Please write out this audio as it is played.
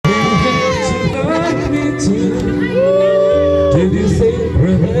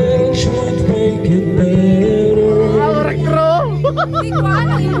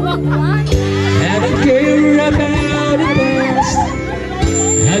don't care about the past.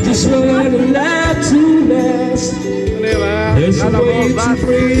 I just want a life to last. There's a way to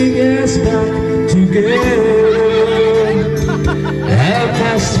bring us back together. I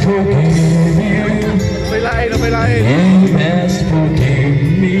must forgive you. You must forgive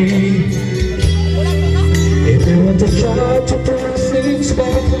me. If you want to try to bring things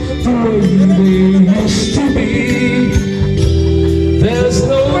back the way they used to be, there's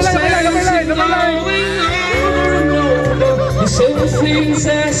no sense in going over and over the same things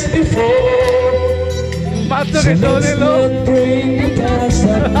as before. So let's not bring the past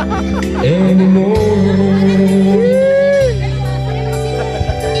up anymore.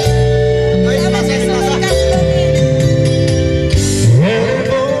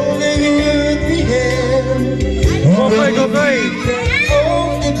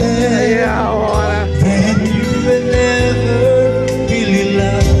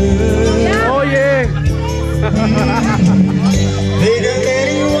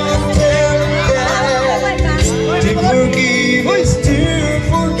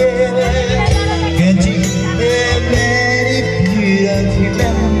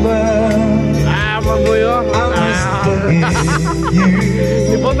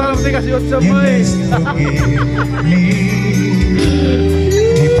 You must forgive me.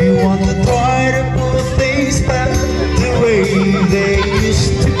 If you want to try to put things back the way they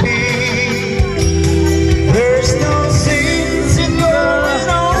used to be, there's no sense in going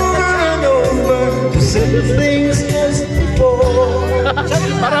over and over the same things as before.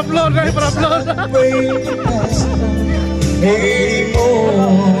 Para upload, guys, para upload.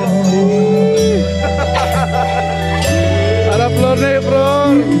 Para upload na yun, bro.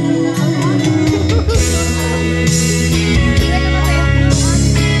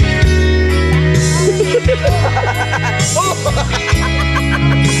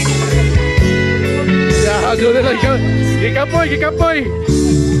 Ya, Jonel, gikapoy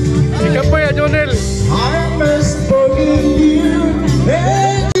ya Jonel. I must forgive you,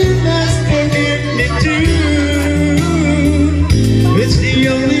 and you must forgive me too. It's the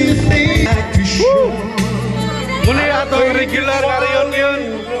only thing I can show. Muli ato regular karyon yun.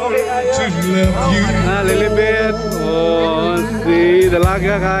 To love you. Lilibet. Oh, si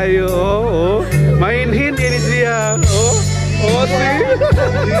dalaga kayo. Oh. Mainhin ini siya. Oh, si.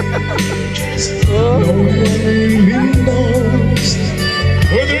 No one really knows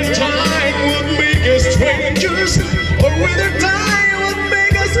whether time would make us strangers or whether time would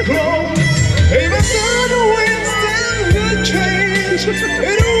make us close. Even though the winds stand the change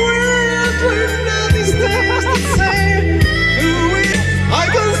in a world where nothing stays the same. I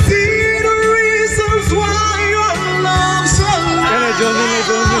can see the reasons why your love so loud.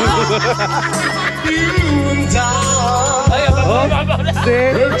 You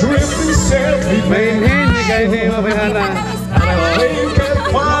and we're drifting sadly, Mainhin ni kayo ni Mapihana. I can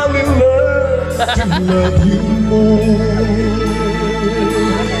finally learn to love you more.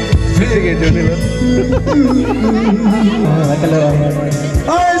 Sige, Jonel.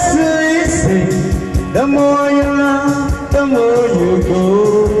 I say, the more you love, the more you go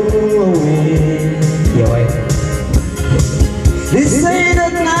away. They say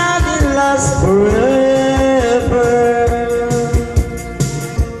that nothing lasts forever.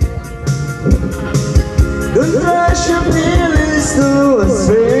 Don't rush your feelings to a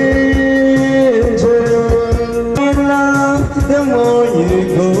stranger. You love, the more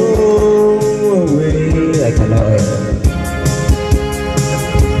you go away. I cannot wait.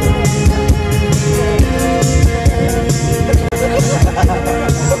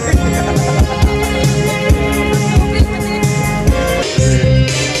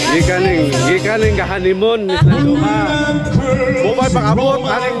 Gikaning ka-honeymoon sa duha. Bumay pakabot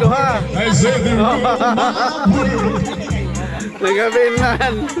aning duha.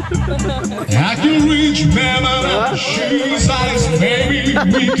 Nagabinlan. I can reach man out of shoe size, maybe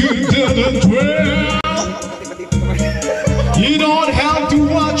we could do the twirl. You don't have to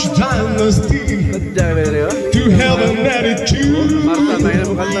watch Dynasty to have an attitude.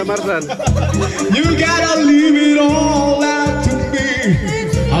 You gotta leave it all out to me.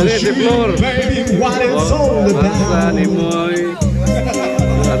 I'll show you, baby, what it's all about.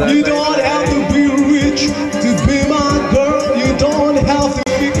 You don't have to be rich to be my girl. You don't have to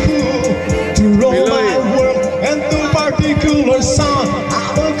be cool to roll my world. And the particular sound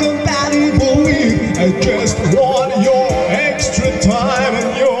I'm compatible with. I just want your extra time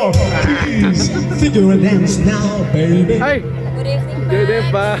and your keys. Figure a dance now, baby. Hey, good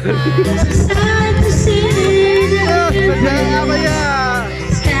evening, pa.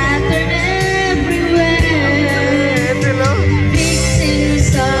 Scattered everywhere.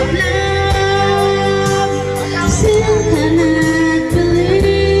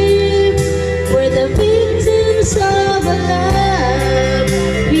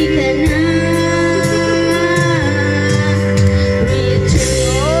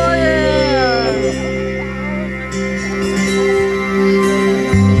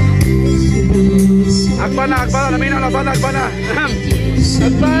 Agbana, namin ang agbana. Agbana.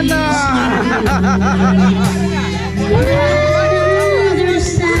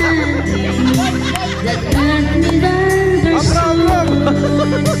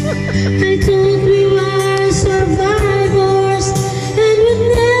 I thought we were survivors and would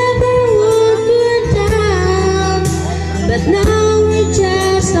never walk you down, but now we're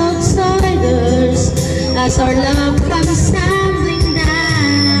just outsiders as our love comes tumbling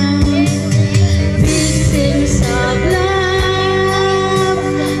down. Victims of love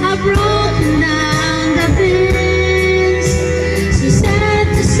have broken down the fence. So sad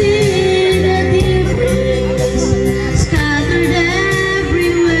to see the difference scattered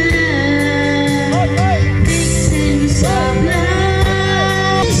everywhere. Victims of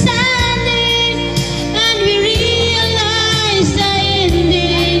love standing, and we realize the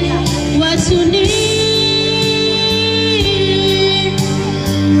ending was so near.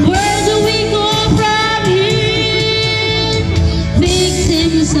 Where do we go from here?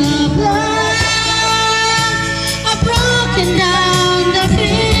 Victims of love are broken down the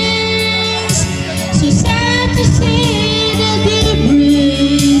fence. So sad to see the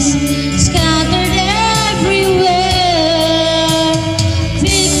debris scattered everywhere.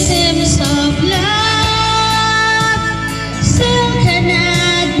 Victims of love still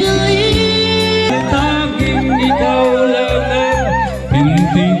cannot believe. Tanging ikaw lang ang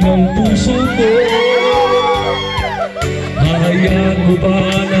binti ng puso ko. Hayaan mo ba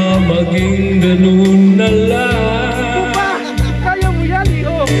na maging ganun na lang? Kaya mo yan,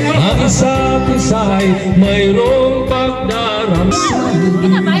 Iho. Ang isa't isa'y mayroong pagdaramdam.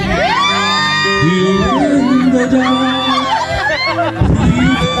 Here in the dark,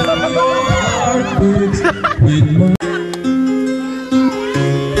 feel your heart beats with my...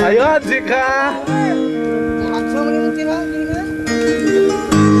 Ayun, Zika.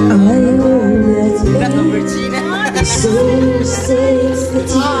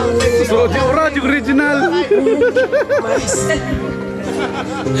 So, di ora, di original.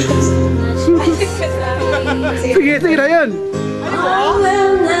 Sige, sige na yun. I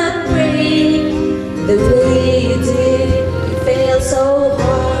will not break the way you did. You failed so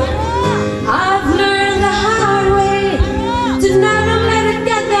hard. I've learned the hard way to never let it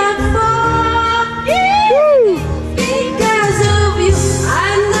get that far. Because of you,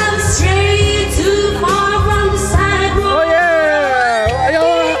 I'm not strayed too far from the sidewalk. Oh yeah!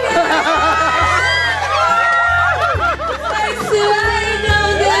 Ayun! So I know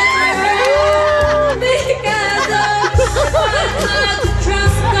that you're because of one heart to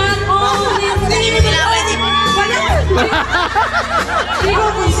trust not only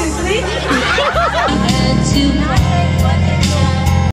me. I had to